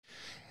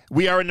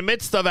We are in the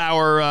midst of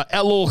our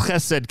Elul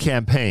Chesed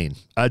campaign.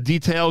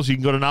 Details, you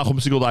can go to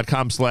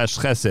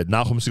NachumSegal.com/Chesed,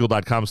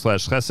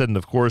 NachumSegal.com/Chesed, and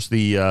of course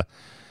the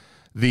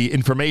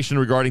information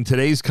regarding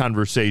today's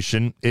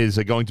conversation is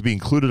going to be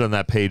included on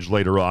that page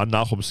later on,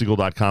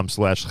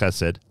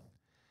 NachumSegal.com/Chesed.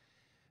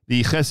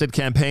 The Chesed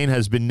campaign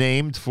has been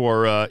named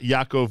for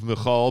Yaakov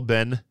Michal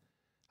ben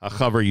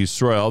Hachavar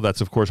Yisrael. That's,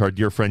 of course, our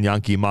dear friend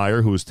Yanki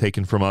Meyer, who was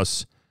taken from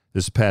us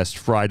this past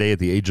Friday at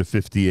the age of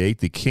 58,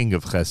 the king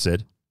of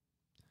Chesed.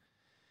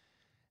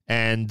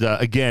 And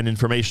again,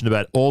 information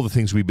about all the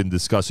things we've been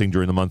discussing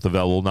during the month of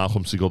Elul,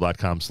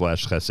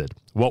 NachumSegal.com/Chesed.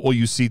 What will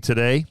you see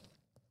today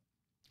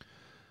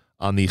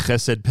on the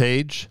Chesed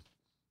page?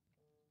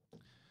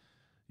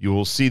 You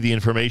will see the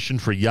information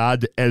for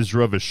Yad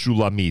Ezra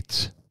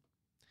V'Shulamit.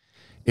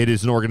 It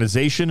is an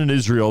organization in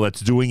Israel that's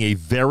doing a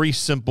very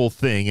simple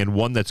thing and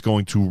one that's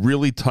going to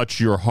really touch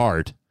your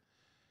heart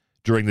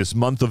during this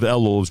month of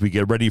Elul as we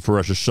get ready for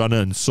Rosh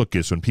Hashanah and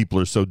Sukkot when people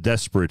are so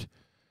desperate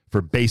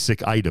for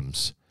basic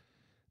items.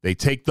 They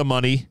take the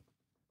money,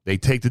 they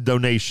take the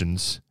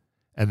donations,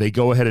 and they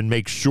go ahead and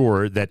make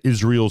sure that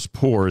Israel's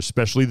poor,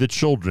 especially the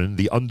children,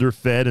 the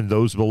underfed, and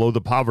those below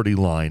the poverty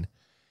line,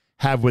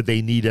 have what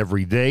they need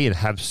every day and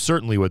have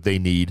certainly what they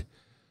need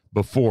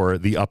before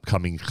the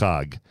upcoming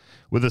Chag.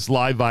 With us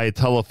live via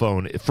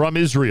telephone from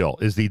Israel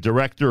is the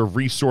Director of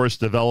Resource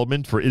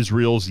Development for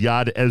Israel's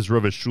Yad Ezra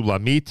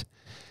V'Shulamit,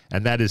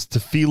 and that is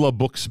Tefila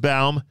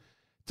Buchsbaum.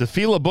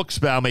 Tefila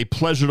Buchsbaum, a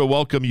pleasure to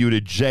welcome you to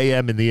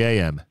JM in the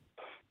AM.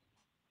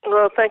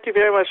 Well, thank you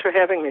very much for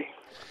having me.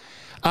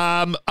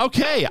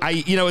 Okay,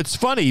 it's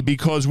funny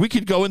because we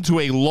could go into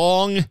a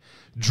long,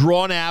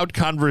 drawn-out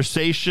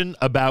conversation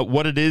about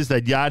what it is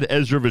that Yad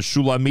Ezra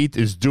V'Shulamit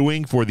is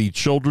doing for the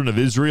children of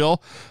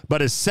Israel,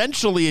 but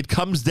essentially it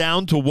comes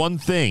down to one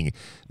thing.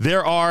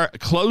 There are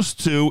close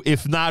to,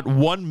 if not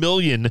 1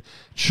 million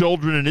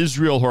children in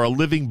Israel who are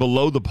living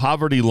below the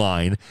poverty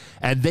line,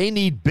 and they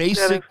need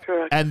basic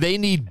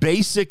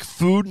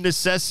food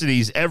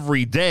necessities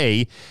every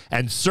day,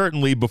 and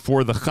certainly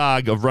before the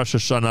Chag of Rosh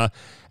Hashanah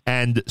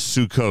and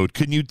Sukkot.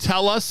 Can you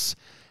tell us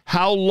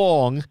how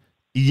long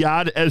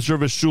Yad Ezra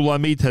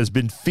V'Shulamit has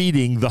been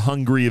feeding the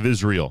hungry of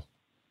Israel?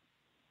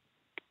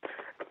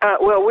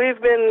 Well, we've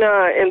been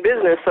in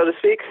business, so to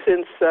speak,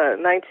 since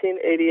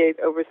 1988,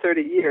 over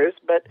 30 years.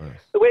 But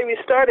nice. The way we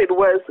started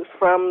was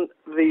from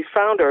the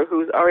founder,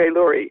 who's R.A.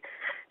 Lurie.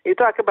 You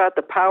talk about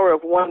the power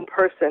of one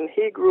person.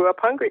 He grew up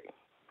hungry.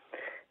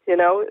 You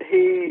know,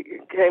 he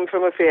came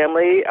from a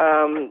family.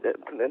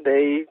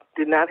 They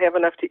did not have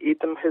enough to eat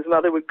them. His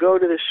mother would go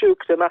to the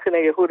shuk, to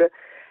Machane Yehuda,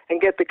 and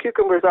get the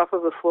cucumbers off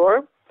of the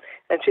floor,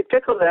 and she'd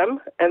pickle them,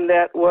 and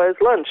that was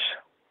lunch.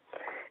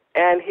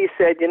 And he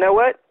said, you know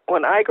what?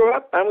 When I grow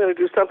up, I'm going to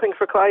do something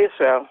for Klal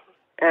Yisrael.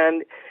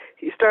 And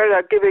he started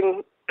out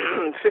giving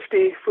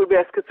 50 food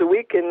baskets a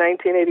week in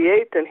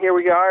 1988, and here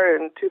we are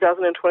in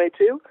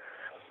 2022.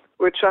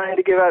 We're trying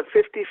to give out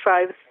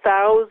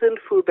 55,000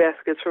 food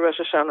baskets for Rosh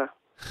Hashanah.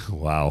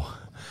 Wow.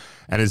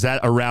 And is that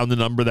around the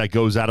number that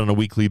goes out on a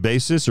weekly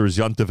basis, or is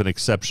Yom Tov an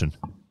exception?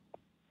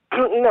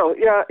 No,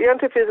 Yom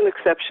Tov is an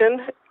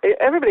exception.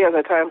 Everybody has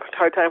a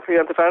hard time for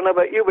Yom Tov. I don't know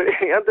about you, but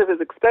Yom Tov is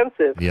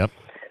expensive. Yep.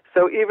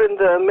 So even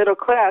the middle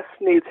class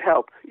needs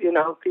help. You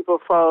know, people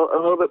fall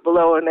a little bit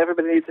below, and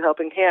everybody needs a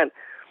helping hand.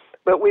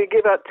 But we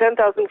give out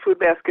 10,000 food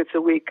baskets a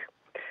week.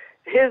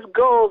 His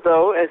goal,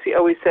 though, as he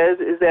always says,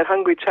 is that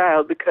hungry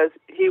child, because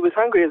he was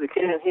hungry as a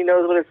kid, and he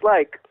knows what it's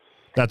like.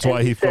 That's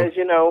why he says,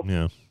 you know.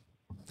 Yeah.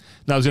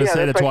 No, I was going to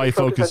say that's why he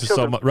focuses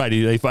so much. Right.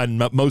 They find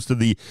most of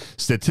the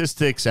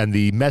statistics and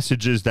the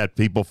messages that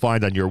people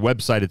find on your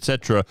website,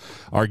 etc.,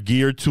 are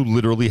geared to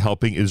literally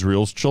helping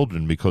Israel's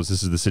children, because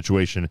this is the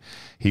situation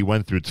he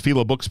went through.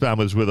 Tefila Buchsbaum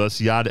is with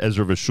us. Yad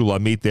Ezra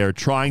V'Shulamit. They're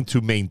trying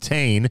to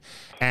maintain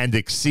and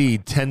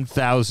exceed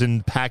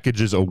 10,000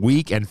 packages a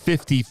week and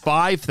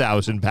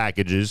 55,000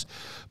 packages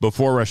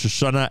before Rosh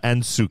Hashanah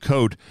and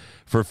Sukkot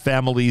for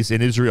families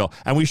in Israel.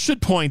 And we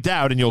should point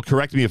out, and you'll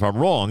correct me if I'm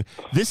wrong,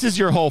 this is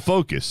your whole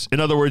focus. In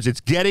other words,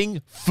 it's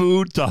getting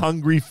food to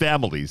hungry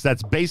families.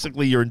 That's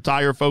basically your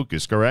entire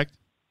focus, correct?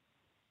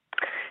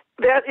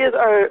 That is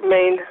our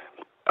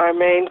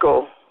main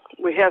goal.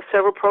 We have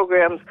several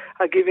programs.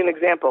 I'll give you an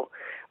example.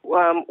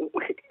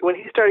 When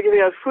he started giving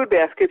out food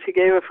baskets, he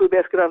gave a food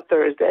basket on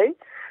Thursday.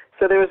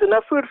 So there was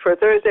enough food for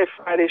Thursday,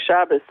 Friday,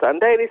 Shabbos,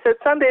 Sunday. And he said,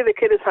 Sunday the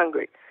kid is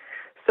hungry.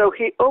 So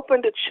he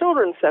opened a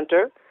children's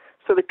center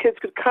so the kids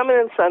could come in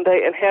on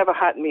Sunday and have a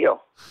hot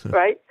meal,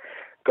 right?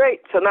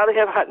 Great. So now they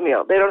have a hot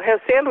meal. They don't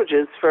have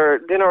sandwiches for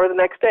dinner or the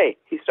next day.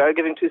 He started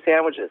giving 2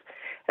 sandwiches.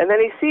 And then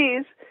he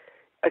sees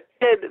a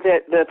kid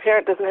that the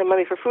parent doesn't have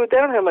money for food. They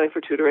don't have money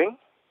for tutoring.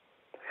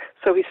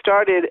 So he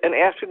started an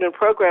afternoon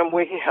program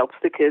where he helps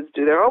the kids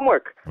do their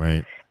homework.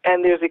 Right.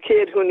 And there's a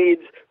kid who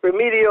needs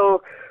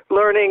remedial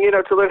learning,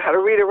 to learn how to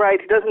read and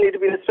write. He doesn't need to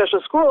be in a special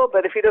school,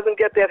 but if he doesn't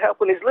get that help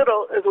when he's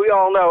little, as we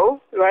all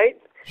know, right?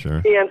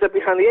 Sure. He ends up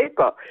behind the 8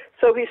 ball.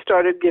 So he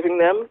started giving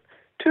them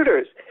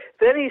tutors.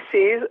 Then he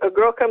sees a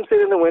girl comes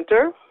in the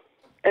winter,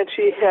 and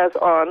she has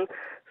on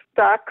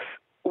socks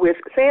with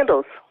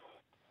sandals.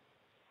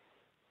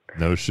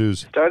 No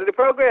shoes. Started a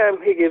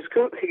program. He gives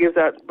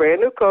out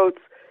brand new coats,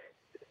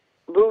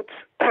 boots,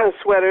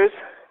 sweaters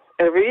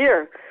every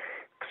year.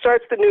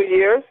 Starts the new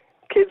year.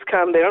 Kids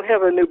come. They don't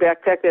have a new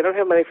backpack. They don't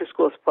have money for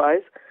school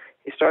supplies.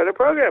 He started a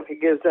program. He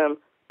gives them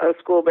a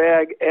school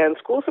bag and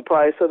school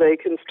supplies so they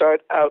can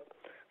start out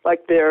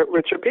like their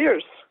richer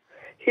peers.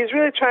 He's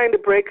really trying to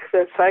break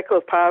the cycle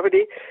of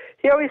poverty.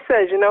 He always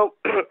says,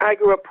 I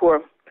grew up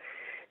poor.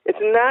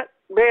 It's not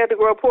bad to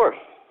grow up poor.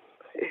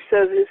 He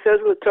says in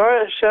the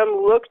Torah,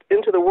 Hashem looked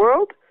into the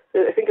world,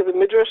 I think of the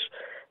Midrash,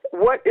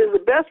 what is the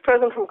best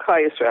present from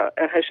Klal Yisrael?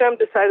 And Hashem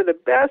decided the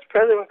best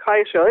present from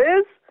Klal Yisrael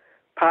is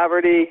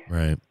poverty.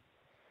 Right.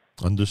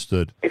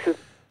 Understood. He says,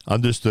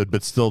 Understood,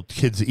 but still,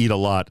 kids eat a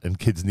lot, and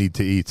kids need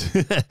to eat,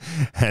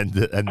 and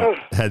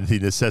the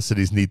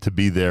necessities need to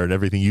be there, and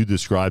everything you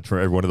described for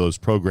every one of those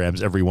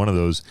programs, every one of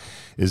those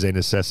is a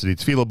necessity.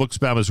 Tefillah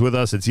Buchsbaum is with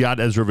us. It's Yad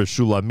Ezra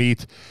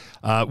V'Shulamit.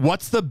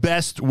 What's the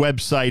best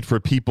website for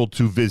people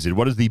to visit?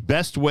 What is the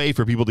best way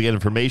for people to get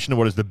information, and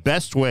what is the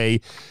best way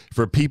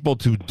for people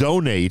to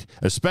donate,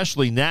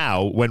 especially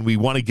now when we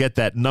want to get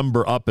that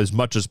number up as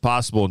much as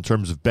possible in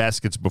terms of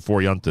baskets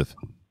before Yontif?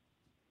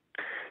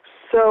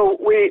 So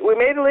we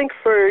made a link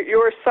for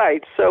your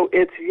site. So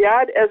it's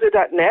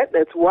yadezra.net.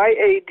 That's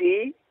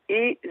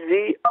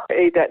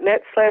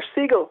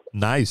YADEZRA.net/Siegel.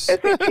 Nice.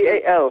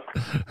 SEGAL.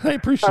 I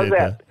appreciate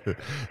that.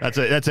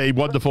 That's a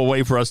wonderful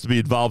way for us to be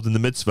involved in the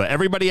mitzvah.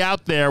 Everybody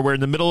out there, we're in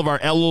the middle of our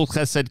Elul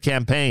Chesed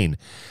campaign.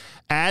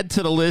 Add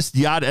to the list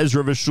Yad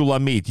Ezra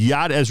V'Shulamit.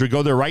 Yad Ezra,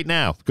 go there right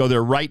now. Go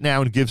there right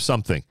now and give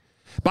something.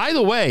 By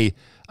the way,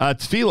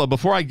 Tefillah,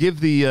 before I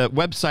give the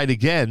website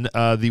again,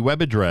 the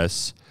web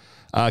address,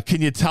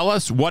 can you tell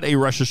us what a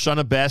Rosh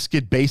Hashanah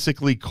basket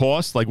basically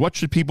costs? Like, what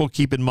should people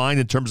keep in mind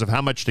in terms of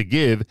how much to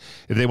give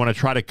if they want to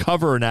try to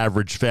cover an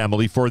average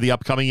family for the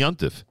upcoming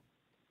Yontif?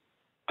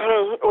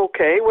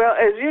 Okay. Well,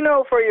 as you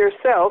know for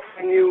yourself,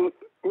 when you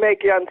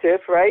make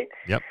Yontif, right?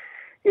 Yep.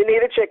 You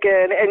need a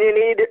chicken, and you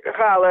need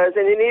challahs,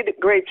 and you need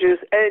grape juice,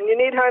 and you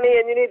need honey,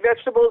 and you need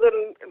vegetables,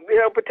 and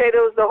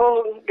potatoes, the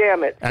whole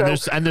gamut. And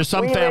there's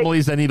some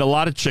families that need a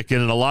lot of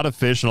chicken and a lot of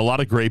fish and a lot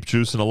of grape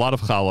juice and a lot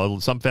of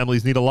challah. Some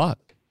families need a lot.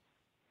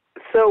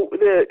 So,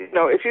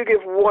 if you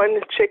give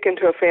one chicken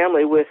to a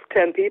family with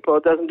 10 people,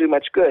 it doesn't do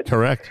much good.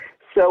 Correct.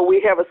 So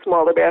we have a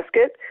smaller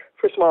basket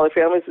for smaller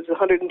families. It's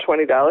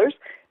 $120,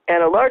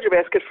 and a larger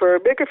basket for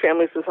bigger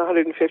families is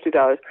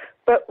 $150.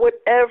 But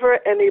whatever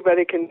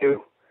anybody can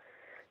do,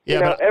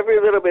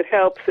 every little bit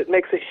helps. It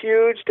makes a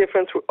huge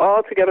difference. We're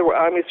all together. We're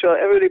Am Yisrael.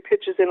 Everybody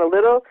pitches in a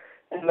little,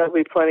 and there'll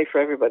be plenty for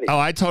everybody. Oh,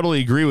 I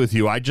totally agree with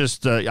you. I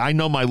just, I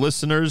know my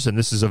listeners, and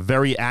this is a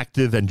very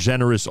active and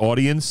generous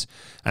audience,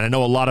 and I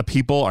know a lot of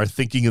people are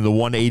thinking in the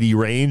 180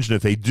 range, and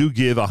if they do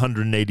give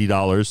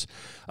 $180,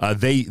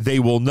 they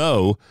will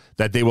know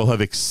that they will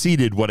have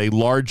exceeded what a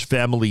large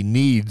family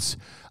needs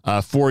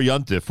for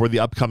Yontif, for the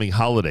upcoming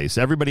holidays.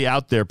 Everybody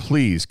out there,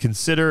 please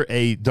consider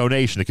a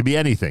donation. It could be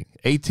anything,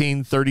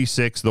 18,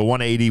 36, the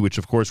 180, which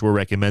of course we're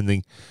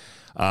recommending,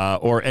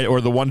 or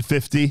the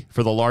 150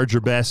 for the larger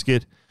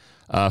basket.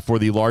 For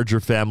the larger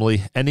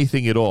family,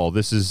 anything at all.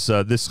 This is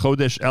this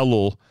Chodesh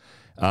Elul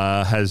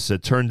has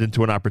turned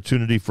into an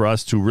opportunity for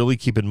us to really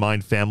keep in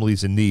mind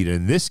families in need. And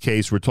in this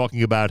case, we're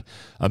talking about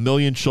 1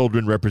 million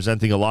children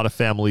representing a lot of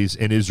families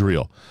in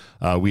Israel.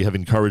 We have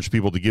encouraged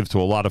people to give to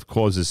a lot of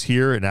causes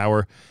here in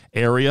our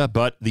area,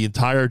 but the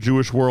entire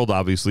Jewish world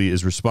obviously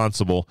is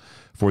responsible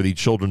for the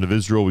children of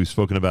Israel. We've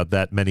spoken about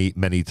that many,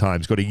 many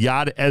times. Go to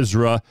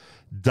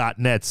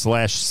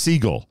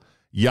yadezra.net/Siegel.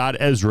 Yad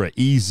Ezra,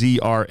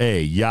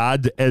 E-Z-R-A,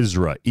 Yad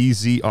Ezra,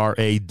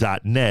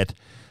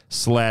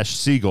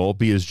 EZRA.net/Siegel.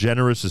 Be as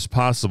generous as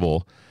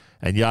possible,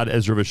 and Yad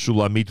Ezra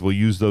V'Shulamit will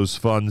use those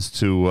funds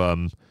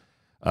to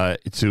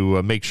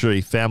make sure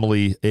a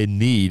family in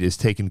need is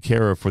taken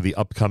care of for the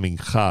upcoming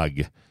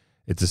Chag.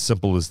 It's as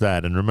simple as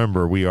that. And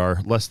remember, we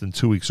are less than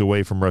 2 weeks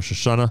away from Rosh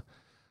Hashanah,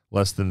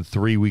 less than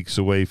 3 weeks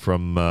away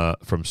from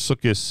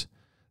Sukkot.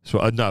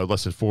 So no,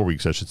 less than 4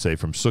 weeks, I should say,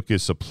 from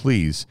Sukkot. So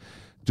please,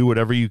 do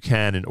whatever you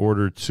can in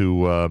order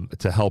to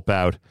help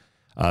out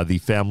the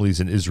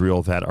families in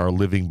Israel that are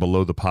living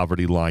below the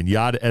poverty line.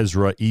 Yad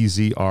Ezra,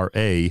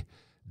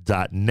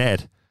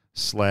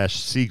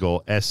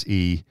 EZRA.net/Siegel,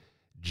 SEGAL.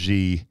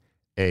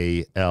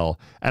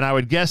 And I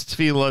would guess,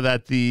 Tefillah,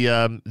 that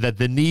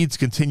the needs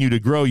continue to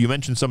grow. You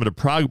mentioned some of the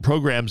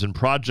programs and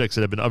projects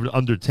that have been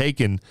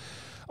undertaken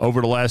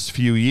over the last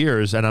few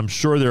years, and I'm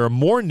sure there are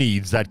more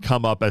needs that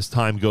come up as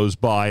time goes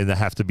by and that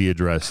have to be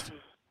addressed.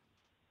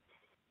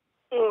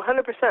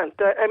 100%.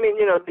 The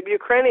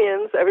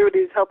Ukrainians,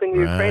 everybody's helping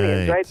the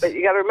Ukrainians, right? But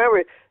you got to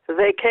remember,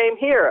 they came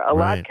here. A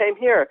lot came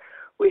here.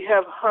 We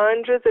have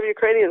hundreds of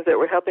Ukrainians that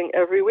we're helping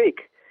every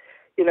week.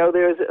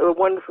 There's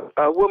one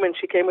woman,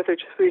 she came with her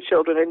 3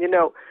 children, and, in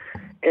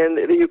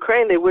the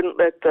Ukraine, they wouldn't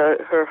let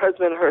her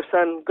husband and her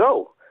son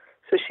go.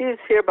 So she's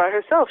here by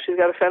herself. She's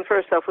got to fend for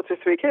herself with her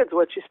 3 kids.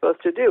 What's she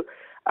supposed to do?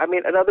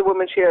 Another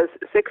woman, she has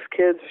 6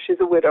 kids.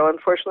 She's a widow.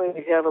 Unfortunately,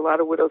 we have a lot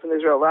of widows in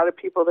Israel, a lot of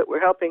people that we're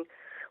helping.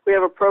 We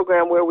have a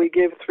program where we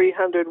give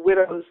 300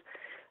 widows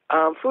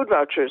food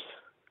vouchers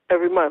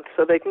every month,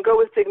 so they can go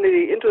with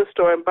dignity into a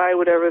store and buy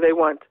whatever they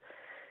want.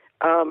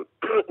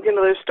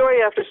 There's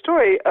story after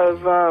story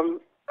of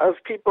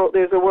people.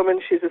 There's a woman,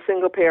 she's a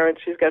single parent,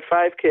 she's got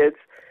 5 kids.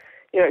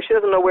 She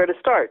doesn't know where to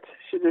start.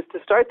 She just to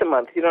start the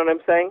month, you know what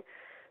I'm saying?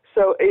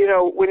 So,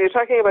 when you're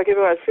talking about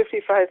giving out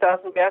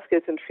 55,000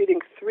 baskets and feeding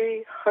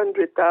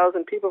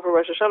 300,000 people for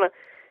Rosh Hashanah,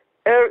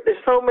 there's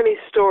so many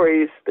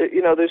stories,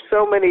 there's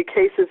so many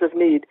cases of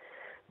need.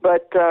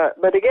 But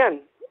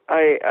again,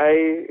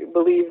 I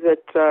believe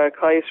that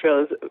Klal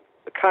Yisrael is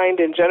kind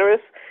and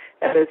generous.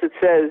 And as it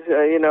says,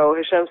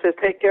 Hashem says,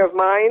 take care of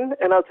mine,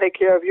 and I'll take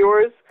care of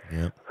yours.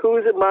 Yep.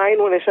 Who's it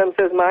mine? When Hashem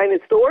says mine,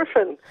 it's the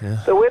orphan,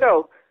 the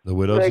widow, the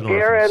widows, the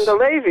ger and the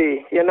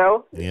Levi,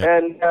 Yep.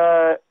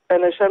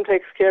 And Hashem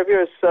takes care of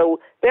yours. So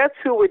that's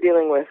who we're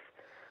dealing with.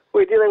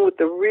 We're dealing with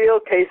the real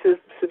cases,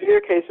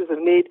 severe cases of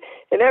need.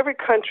 In every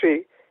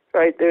country,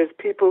 right, there's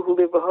people who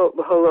live below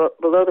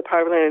the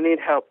poverty line and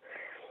need help.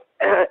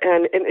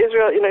 And in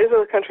Israel,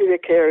 Israel is a country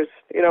that cares.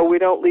 We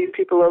don't leave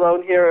people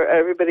alone here.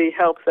 Everybody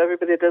helps.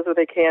 Everybody does what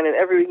they can in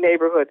every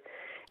neighborhood.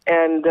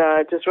 And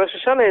just Rosh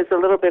Hashanah is a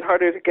little bit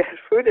harder to get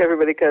food to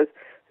everybody because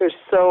there's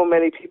so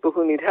many people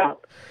who need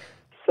help.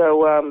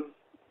 So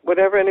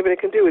whatever anybody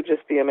can do would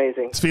just be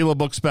amazing. Tefillah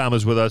Buchsbaum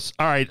is with us.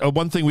 All right,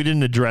 one thing we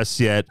didn't address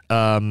yet.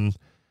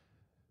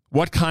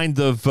 What kind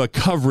of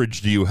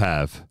coverage do you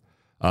have?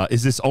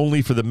 Is this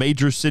only for the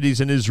major cities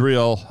in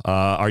Israel?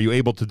 Are you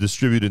able to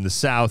distribute in the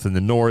south, in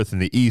the north, in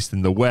the east,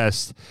 in the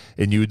west,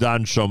 in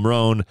Yudan,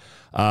 Shomron?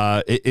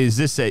 Is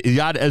this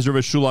Yad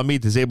Ezra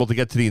Shulamit is able to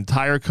get to the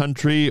entire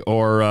country,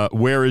 or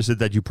where is it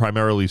that you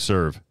primarily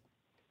serve?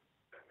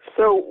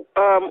 So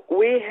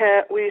we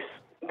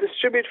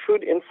distribute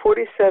food in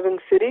 47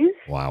 cities.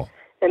 Wow.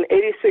 And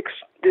 86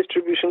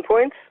 distribution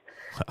points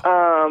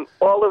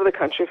all over the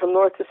country from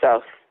north to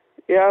south.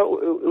 Yeah,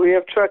 we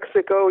have trucks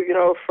that go,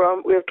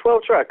 we have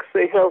 12 trucks,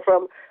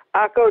 from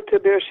Akko to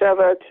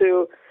Beersheba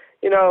to,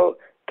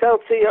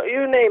 Teltzi,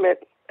 you name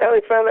it.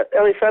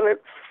 Eliphanet,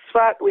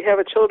 Sfat, we have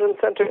a children's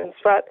center in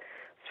Sfat.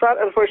 Sfat,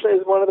 unfortunately,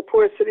 is one of the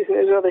poorest cities in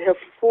Israel. They have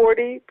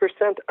 40%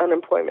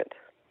 unemployment.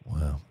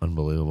 Wow,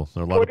 unbelievable.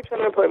 40%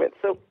 unemployment.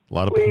 So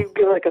we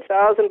give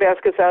 1,000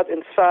 baskets out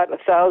in Sfat,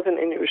 1,000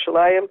 in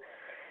Yerushalayim,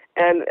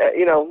 and,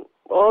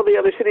 all the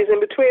other cities in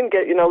between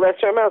get,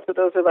 lesser amounts, but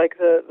those are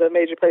the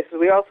major places.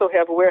 We also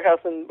have a warehouse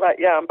in Bat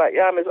Yam. Bat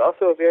Yam is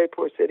also a very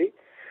poor city.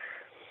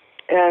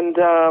 And,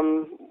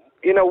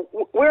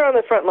 we're on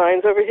the front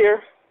lines over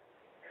here,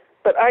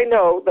 but I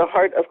know the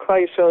heart of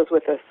Klal Yisrael is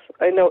with us.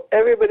 I know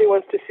everybody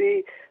wants to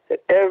see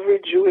that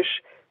every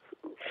Jewish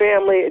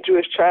family, a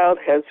Jewish child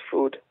has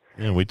food.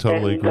 Yeah, we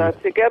totally agree.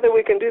 Together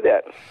we can do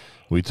that.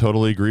 We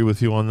totally agree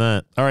with you on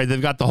that. All right,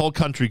 they've got the whole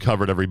country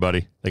covered,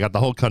 everybody. They got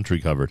the whole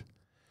country covered.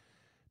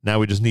 Now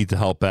we just need to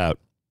help out.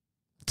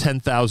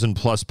 10,000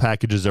 plus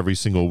packages every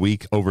single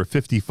week, over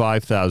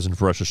 55,000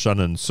 for Rosh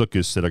Hashanah and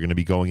Sukkot that are going to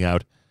be going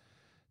out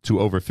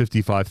to over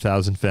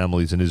 55,000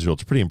 families in Israel.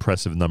 It's a pretty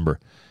impressive number.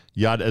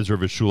 Yad Ezra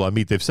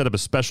Shulamit. They've set up a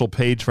special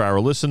page for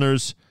our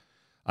listeners.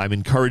 I'm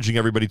encouraging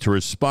everybody to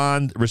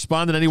respond.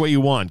 Respond in any way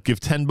you want. Give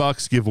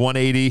 $10, give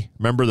 $180.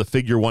 Remember, the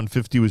figure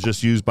 150 was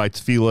just used by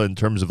Tefillah in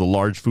terms of the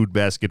large food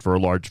basket for a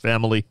large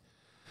family.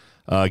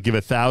 Give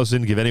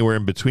 1,000, give anywhere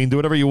in between. Do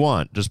whatever you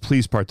want. Just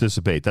please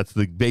participate. That's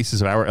the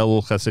basis of our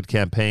Elul Chesed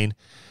campaign.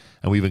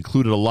 And we've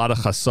included a lot of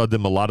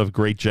chasadim, a lot of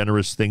great,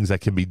 generous things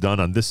that can be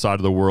done on this side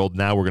of the world.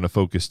 Now we're going to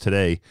focus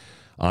today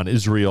on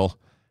Israel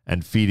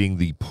and feeding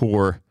the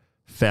poor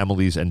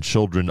families and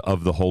children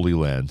of the Holy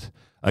Land.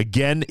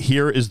 Again,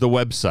 here is the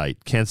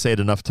website. Can't say it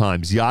enough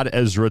times.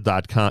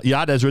 YadEzra.com,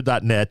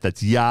 YadEzra.net.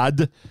 That's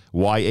Yad,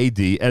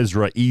 Y-A-D,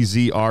 Ezra,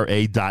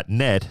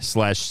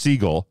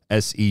 EZRA.net/Segal,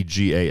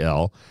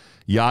 S-E-G-A-L.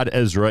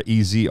 YadEzra,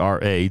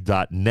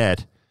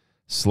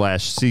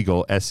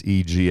 EZRA.net/Segal,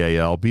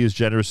 S-E-G-A-L. Be as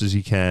generous as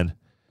you can,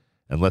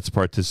 and let's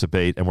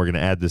participate. And we're going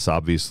to add this,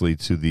 obviously,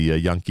 to the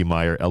Yankee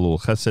Meyer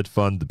Elul Chesed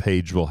Fund. The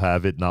page will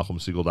have it,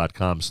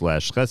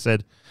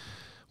 NachumSegal.com/Chesed.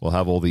 We'll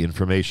have all the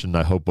information.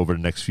 I hope over the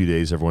next few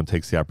days everyone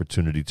takes the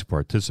opportunity to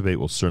participate.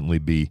 We'll certainly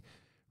be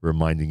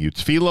reminding you.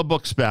 Tefillah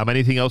Buchsbaum,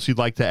 anything else you'd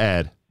like to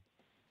add?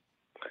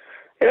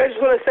 I just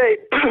want to say,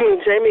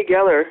 Jamie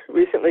Geller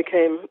recently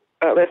came,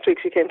 last week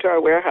she came to our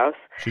warehouse.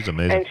 She's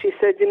amazing. And she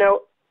said,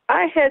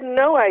 I had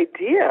no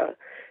idea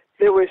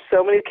there were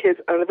so many kids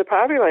under the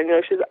poverty line.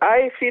 She says,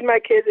 I feed my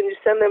kids and you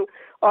send them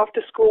off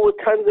to school with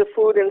tons of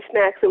food and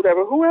snacks or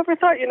whatever. Whoever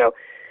thought,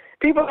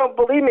 people don't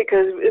believe me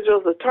because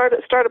Israel's a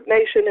startup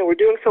nation and we're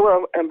doing so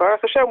well, and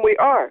Baruch Hashem, we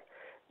are.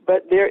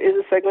 But there is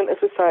a segment of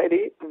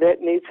society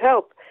that needs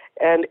help.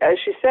 And as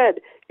she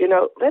said,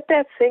 let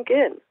that sink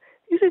in.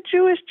 These are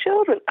Jewish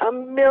children.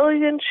 1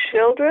 million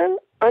children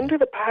under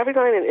the poverty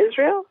line in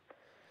Israel?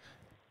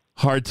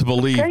 Hard to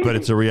believe, but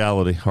it's a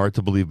reality. Hard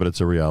to believe, but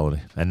it's a reality.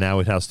 And now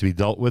it has to be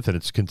dealt with, and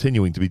it's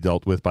continuing to be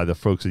dealt with by the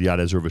folks at Yad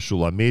Ezra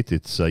Shulamit.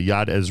 It's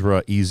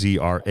YadEzra,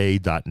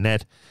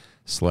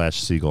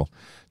 EZRA.net/Segal.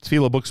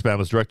 Tefillah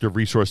Buchsbaum is Director of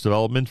Resource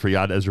Development for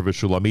Yad Ezra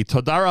Shulamit.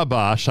 Toda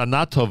Rabah,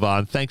 Shana Tova,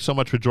 and thanks so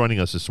much for joining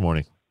us this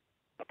morning.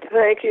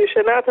 Thank you.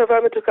 Shana Tova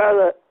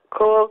Metukala.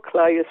 Kol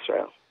Klal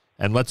Yisrael.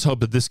 And let's hope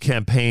that this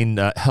campaign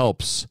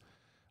helps.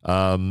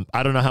 I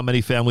don't know how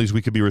many families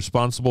we could be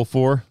responsible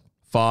for,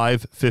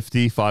 5,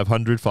 50,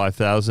 500,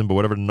 5,000, but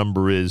whatever the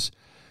number is,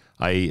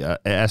 I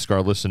ask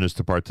our listeners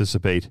to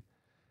participate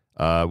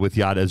with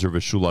Yad Ezra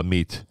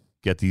V'Shulamit.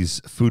 Get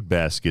these food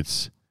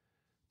baskets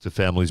to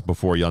families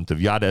before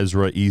Yontiv. Yad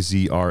Ezra,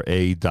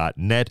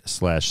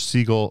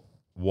 EZRA.net/Siegel,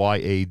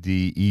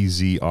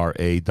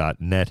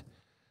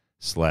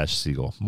 YADEZRA.net/Siegel.